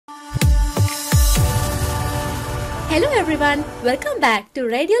Hello everyone, welcome back to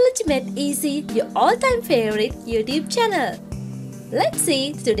Radiology Made Easy, your all-time favorite YouTube channel. Let's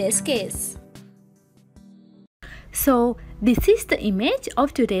see today's case. So, this is the image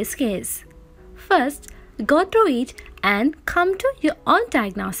of today's case. First, go through it and come to your own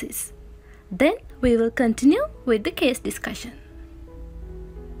diagnosis. Then we will continue with the case discussion.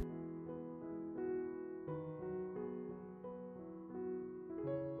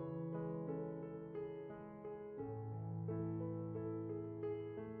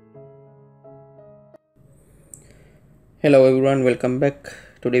 Hello everyone, welcome back.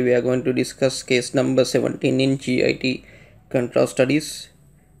 Today we are going to discuss case number 17 in GIT Contrast studies.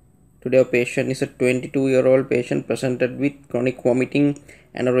 Today our patient is a 22-year-old patient presented with chronic vomiting,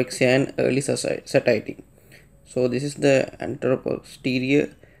 anorexia and early satiety. So this is the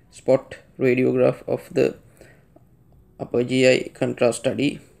anteroposterior spot radiograph of the upper GI contrast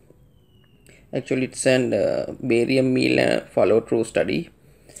study. Actually it's an barium meal follow through study.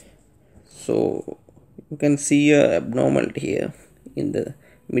 So you can see a abnormality here in the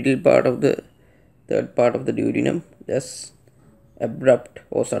middle part of the third part of the duodenum. There's abrupt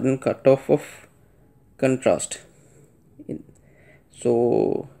or sudden cutoff of contrast.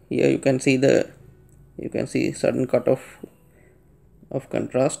 So here you can see sudden cutoff of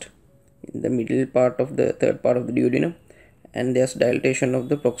contrast in the middle part of the third part of the duodenum, and there's dilatation of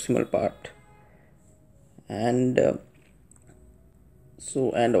the proximal part, and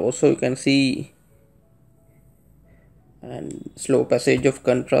also you can see and slow passage of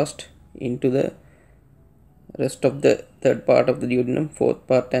contrast into the rest of the third part of the duodenum, fourth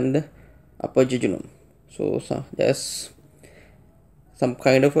part and the upper jejunum. So there's some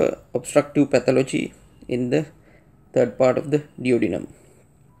kind of a obstructive pathology in the third part of the duodenum,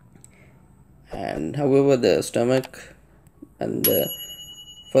 and however the stomach and the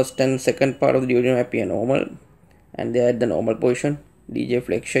first and second part of the duodenum appear normal and they are at the normal position. DJ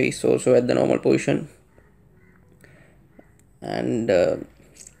flexure is also at the normal position, and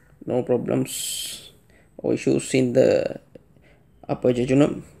no problems or issues in the upper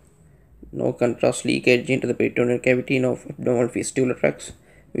jejunum, no contrast leakage into the peritoneal cavity, no abdominal vestibular tracts,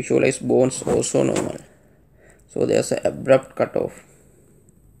 visualized bones also normal. So there's an abrupt cutoff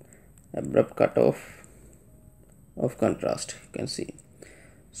of contrast, you can see.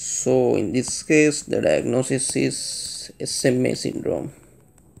 So in this case the diagnosis is SMA syndrome.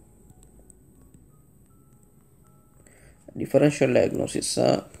 Differential diagnosis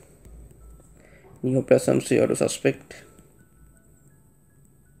are neoplasms. You have to suspect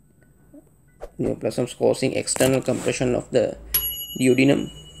neoplasms causing external compression of the duodenum,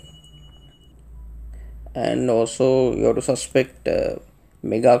 and also you have to suspect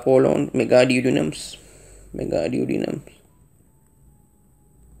megaduodenums.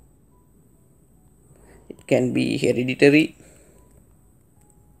 It can be hereditary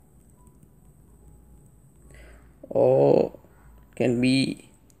or can be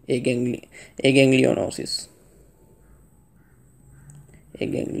aganglionosis.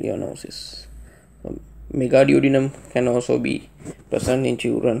 Megaduodenum can also be present in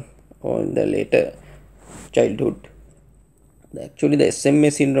children or in the later childhood. Actually the SMA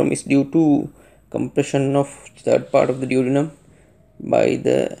syndrome is due to compression of third part of the duodenum by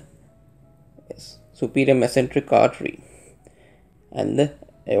the superior mesenteric artery and the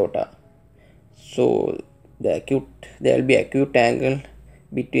aorta. So there will be acute angle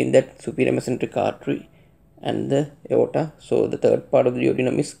between that superior mesenteric artery and the aorta, so the third part of the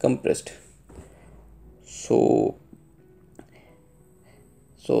duodenum is compressed. So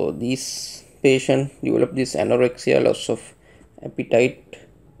this patient developed this anorexia, loss of appetite,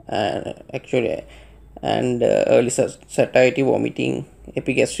 and early satiety, vomiting,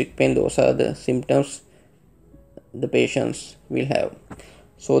 epigastric pain. Those are the symptoms the patients will have.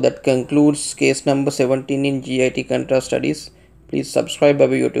 So that concludes case number 17 in GIT Contrast studies. Please subscribe our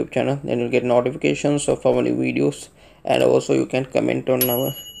YouTube channel, then you'll get notifications of our new videos, and also you can comment on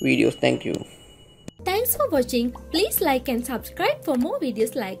our videos. Thank you. Thanks for watching. Please like and subscribe for more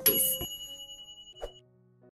videos like this.